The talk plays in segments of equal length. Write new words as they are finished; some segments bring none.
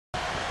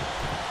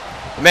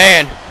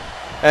Man.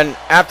 And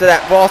after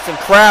that Boston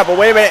Crab, but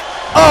wait a minute.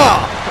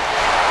 Oh!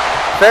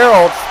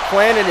 Farrell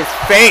planted his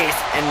face,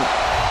 and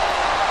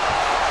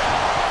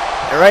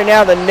right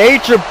now the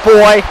Nature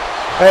Boy,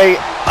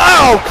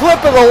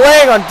 clip of the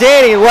leg on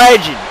Danny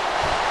Legend.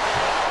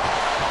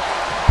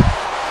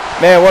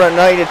 Man, what a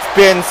night it's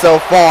been so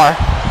far.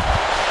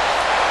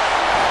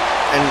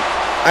 And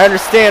I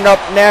understand up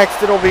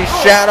next it'll be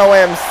Shadow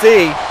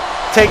MC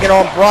taking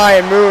on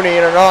Brian Mooney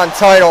in a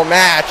non-title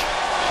match.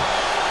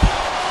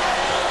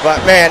 But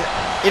man,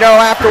 you know,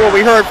 after what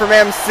we heard from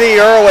MC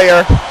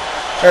earlier,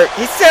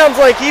 he sounds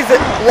like he's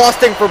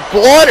lusting for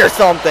blood or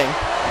something.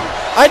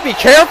 I'd be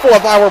careful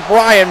if I were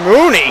Brian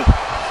Mooney.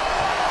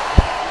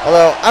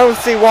 Although, I don't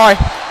see why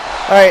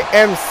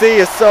MC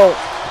is so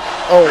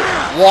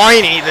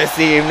whiny this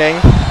evening.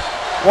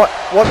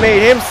 What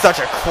made him such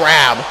a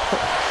crab?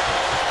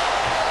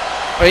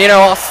 But you know,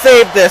 I'll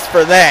save this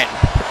for then.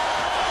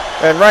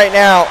 And right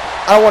now,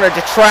 I don't want to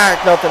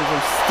detract nothing from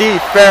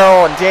Steve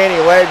Farrell and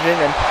Danny Legend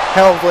and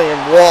Helmsley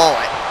and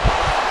Wallet.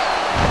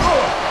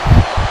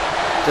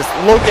 Just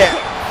look at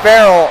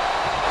Farrell.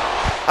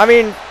 I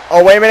mean,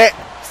 oh wait a minute.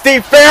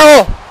 Steve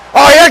Farrell!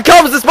 Oh, here it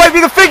comes! This might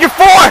be the figure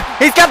four!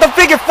 He's got the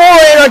figure four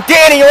in on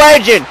Danny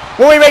Legend!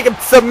 When we make him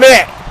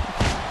submit!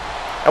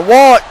 And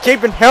Wallet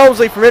keeping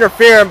Helmsley from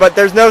interfering, but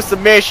there's no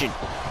submission.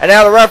 And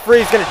now the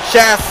referee's gonna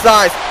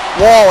chastise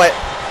Wallet.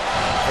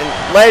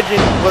 And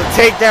Legend will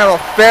take down on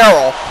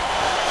Farrell.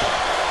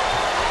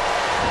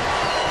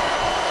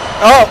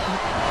 Oh!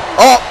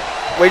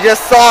 We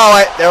just saw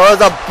it! There was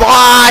a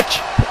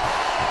botch!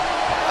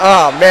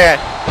 Oh man,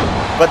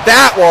 but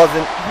that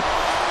wasn't.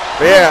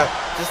 But yeah,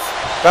 just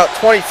about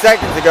 20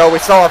 seconds ago we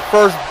saw our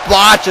first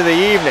botch of the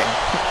evening.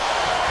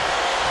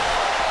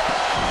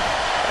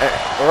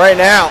 But right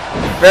now,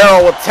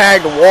 Farrell will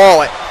tag the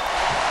Wallet.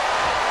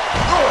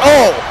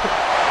 Oh!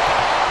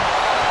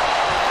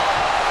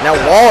 Now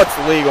Wallet's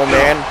legal,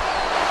 man.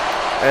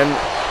 And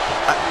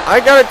I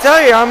gotta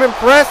tell you, I'm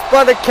impressed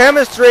by the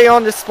chemistry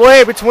on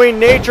display between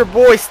Nature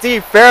Boy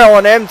Steve Farrell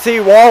and MT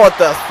Wallet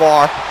thus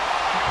far.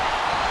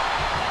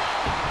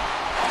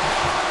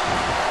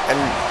 And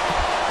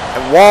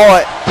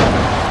Wallet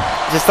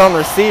just on the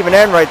receiving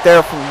end right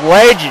there from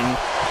Legend.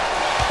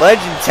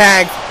 Legend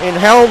tagged in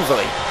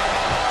Helmsley.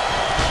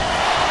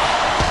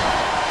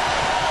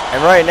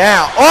 And right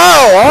now,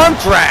 arm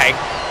drag!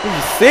 Did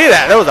you see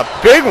that? That was a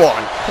big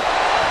one.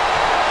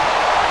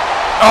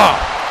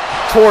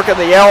 Torque of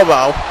the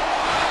elbow.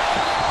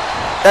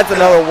 That's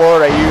another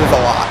word I use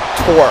a lot.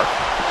 Torque.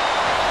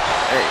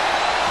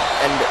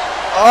 And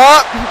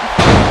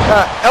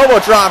elbow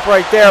drop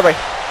right there by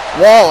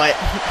Wallet.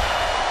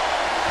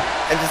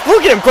 And just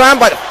look at him grab him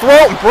by the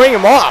throat and bring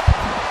him up.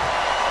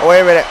 Oh,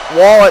 wait a minute.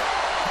 Wallet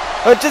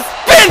just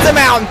spins him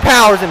out and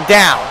powers him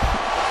down.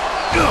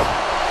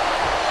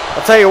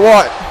 I'll tell you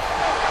what.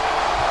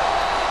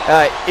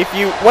 If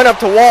you went up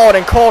to Wallet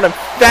and called him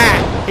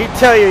fat, he'd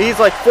tell you he's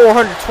like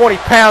 420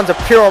 pounds of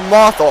pure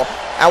muscle.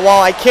 And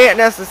while I can't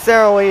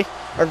necessarily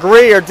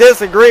agree or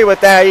disagree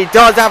with that, he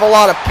does have a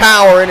lot of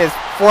power in his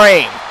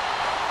frame.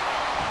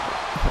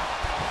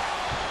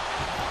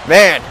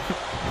 Man.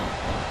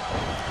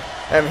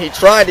 He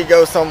tried to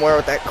go somewhere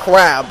with that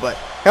crab, but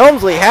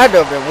Helmsley had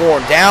to have been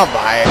worn down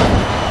by it.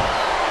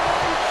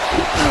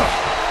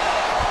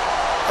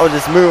 I was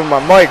just moving my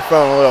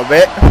microphone a little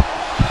bit.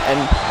 And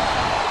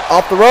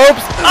off the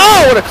ropes.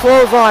 Oh, what a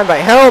clothesline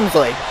by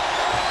Helmsley.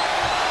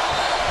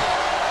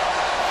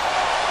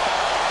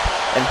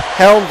 And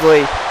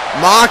Helmsley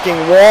mocking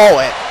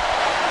Wallet.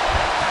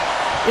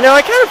 You know, I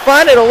kind of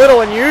find it a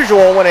little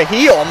unusual when a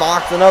heel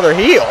mocks another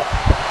heel.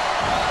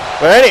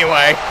 But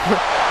anyway.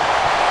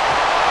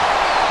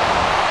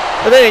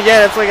 But then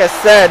again, it's like I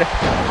said,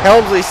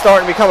 Helmsley's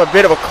starting to become a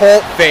bit of a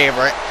cult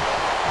favorite.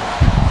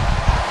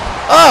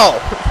 Oh!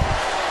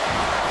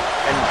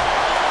 And,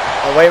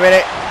 wait a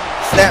minute.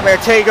 Snapmare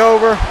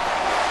takeover.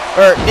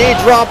 Or knee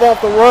drop off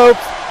the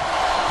ropes.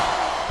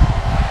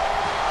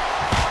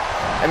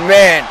 And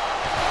man.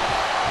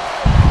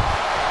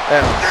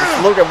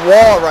 Just look at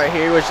Wall right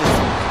here. He was just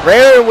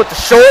railing with the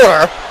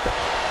shoulder.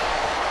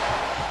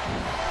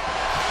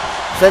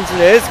 Sends him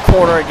to his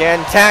corner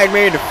again. Tag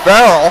made to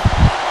Farrell.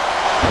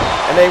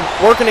 And they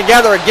working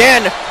together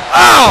again.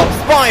 Oh,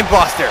 spine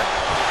buster.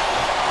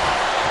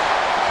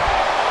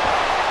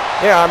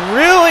 Yeah, I'm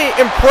really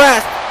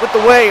impressed with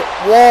the way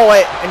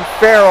Wallet and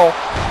Farrell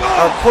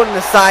are putting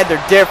aside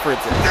their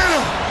differences.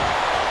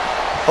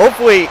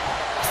 Hopefully,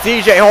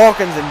 CJ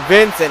Hawkins and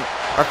Vincent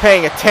are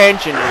paying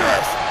attention to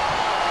this.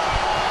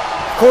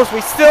 Of course,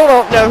 we still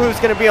don't know who's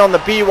going to be on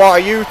the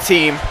BYU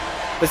team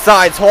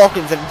besides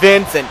Hawkins and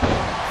Vincent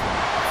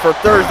for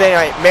Thursday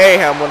Night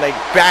Mayhem when they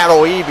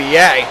battle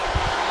EBA.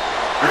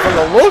 And from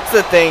the looks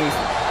of things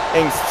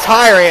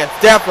Tyrant's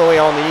definitely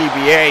on the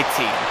EBA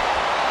team.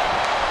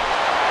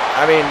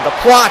 I mean, the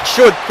plot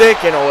should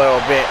thicken a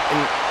little bit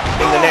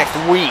in the next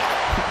week.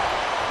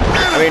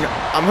 I mean,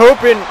 I'm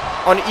hoping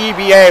on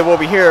EBA we'll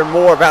be hearing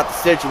more about the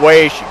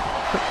situation.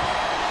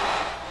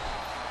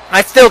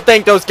 I still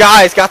think those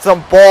guys got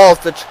some balls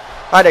to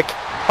try to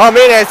come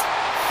in as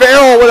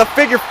Farrell with a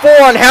figure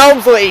 4 on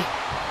Helmsley.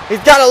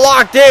 He's got it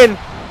locked in.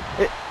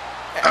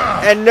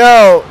 And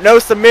no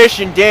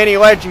submission. Danny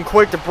Legend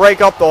quick to break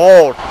up the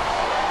hold.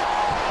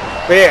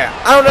 But yeah,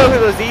 I don't know who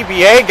those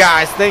EBA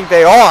guys think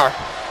they are.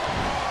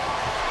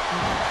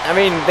 I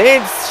mean, they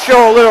need to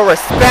show a little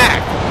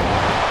respect.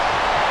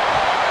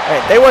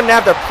 Hey, they wouldn't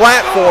have their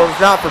platforms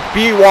not for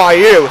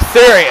BYU.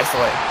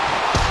 Seriously.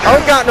 I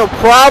don't got no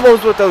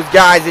problems with those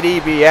guys at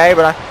EBA,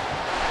 but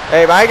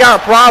I got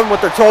a problem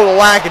with their total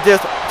lack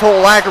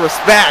of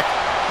respect.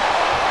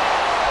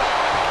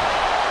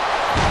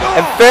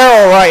 And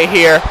Farrell right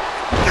here.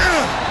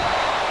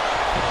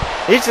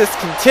 He's just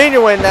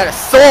continuing that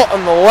assault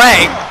on the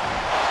leg.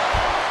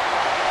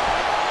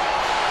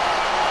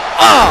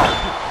 Oh!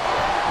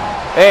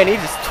 And he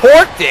just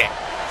torqued it.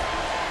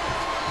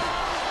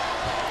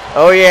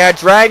 Oh yeah,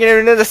 dragging it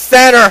into the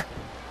center.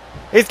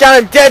 He's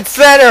got him dead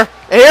center.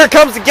 And here it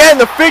comes again,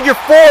 the figure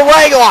 4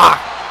 leg lock.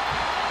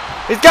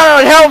 He's got it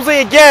on Helmsley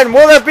again.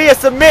 Will there be a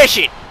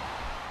submission?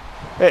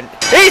 And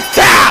he's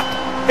tapped!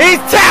 He's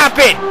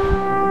tapping!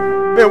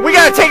 Man, we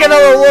gotta take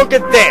another look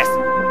at this.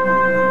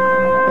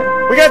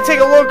 We gotta take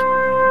a look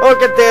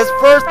at this.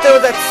 First there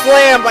was that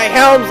slam by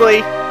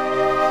Helmsley.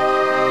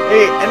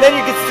 Hey, and then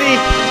you can see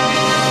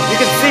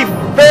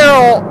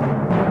Farrell.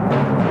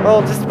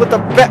 Well, just with the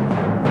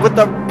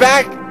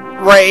back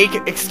rake.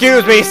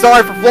 Excuse me,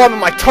 sorry for flubbing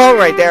my tongue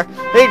right there.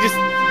 He just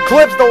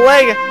clips the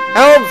leg of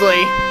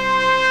Helmsley.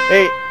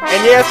 Hey,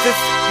 and yes, this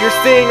you're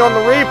seeing on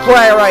the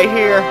replay right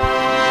here.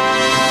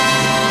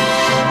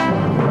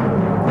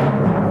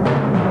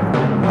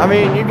 I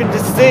mean, you can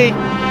just see,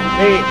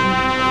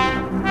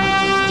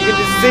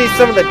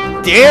 some of the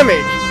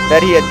damage that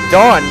he had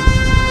done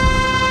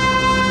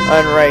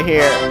right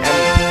here. And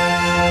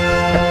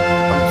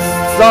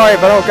I'm sorry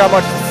if I don't got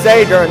much to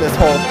say during this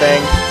whole thing.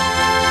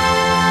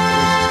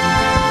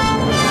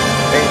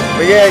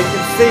 But yeah, you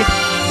can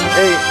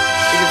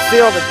see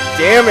all the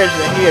damage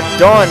that he had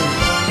done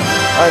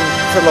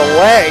to the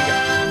leg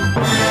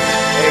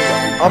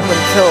up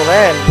until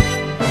then.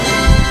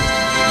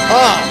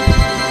 Oh.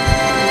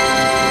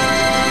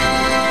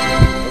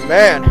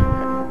 Man,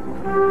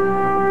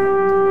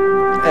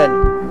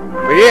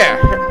 but yeah,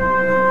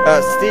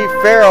 Steve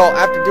Farrell,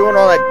 after doing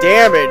all that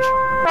damage,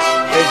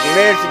 he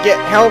managed to get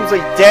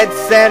Helmsley dead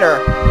center,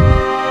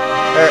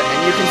 and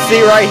you can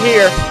see right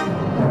here,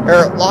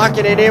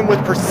 locking it in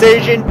with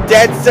precision,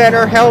 dead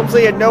center.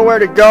 Helmsley had nowhere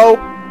to go.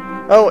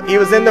 Oh, he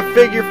was in the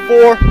figure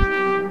 4,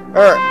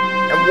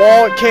 and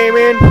Wallet came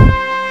in,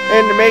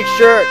 and to make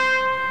sure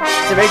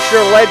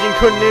Legend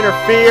couldn't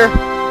interfere.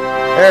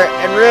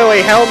 And really,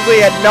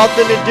 Helmsley had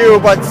nothing to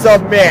do but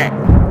submit.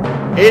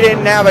 He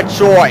didn't have a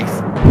choice.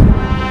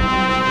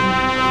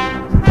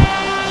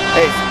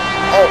 Hey,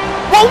 oh,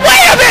 well,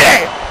 wait a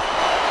minute!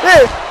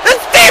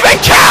 It's Stephen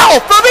Cowell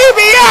from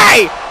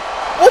EBA!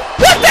 Well,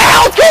 what the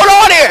hell's going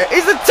on here?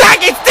 He's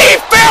attacking Steve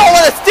Farrell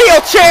with a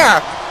steel chair!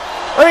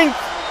 I mean,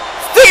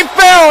 Steve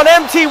Farrell and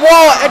MT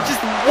Wallet had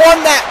just won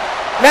that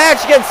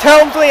match against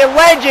Helmsley and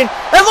Legend.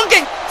 And look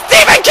at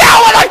Stephen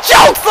Cowell with a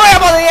choke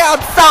slam on the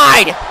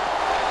outside!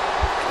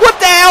 What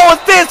the hell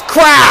is this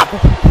crap?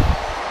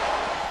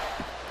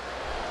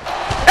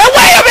 And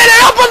wait a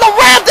minute, up on the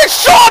ramp there's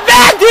Sean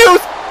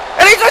Matthews!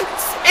 And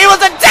he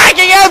was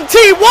attacking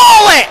MT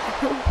Wallet!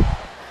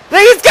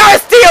 He's got a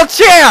steel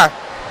chair!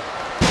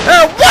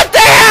 What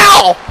the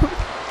hell?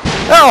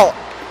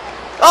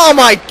 Oh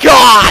my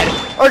god!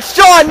 Are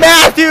Sean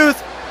Matthews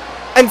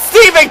and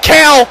Stephen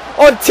Cale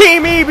on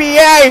Team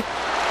EBA?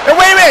 And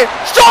wait a minute,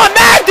 Sean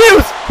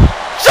Matthews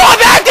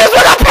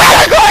with a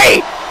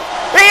pedigree!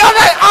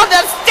 On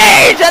the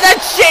stage, and then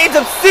shades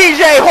of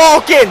CJ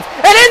Hawkins,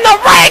 and in the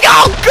ring,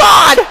 oh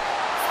god!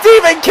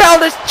 Stephen Cale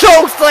just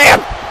chokeslam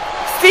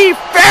Steve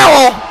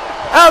Farrell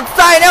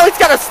outside. Now he's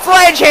got a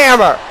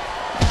sledgehammer.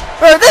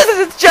 This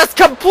is just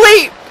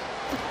complete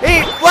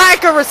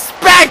lack of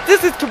respect.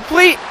 This is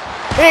complete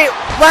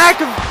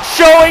lack of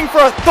showing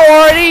for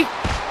authority.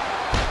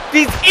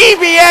 These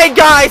EBA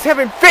guys have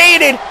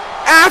invaded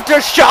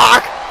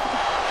Aftershock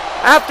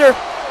after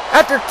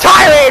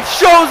Tyrant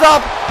shows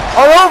up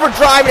on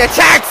Overdrive and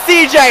attacks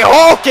CJ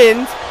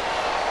Hawkins.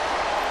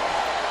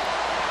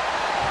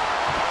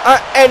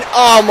 And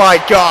oh my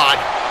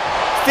god,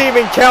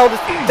 Stephen Cale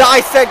just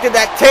dissected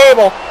that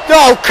table.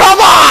 No,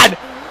 come on!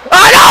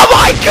 And oh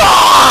my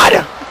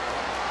god!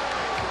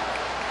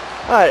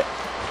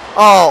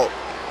 Oh,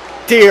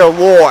 dear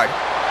lord.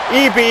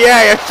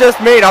 EBA has just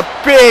made a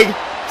big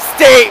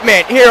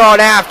statement here on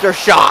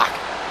Aftershock.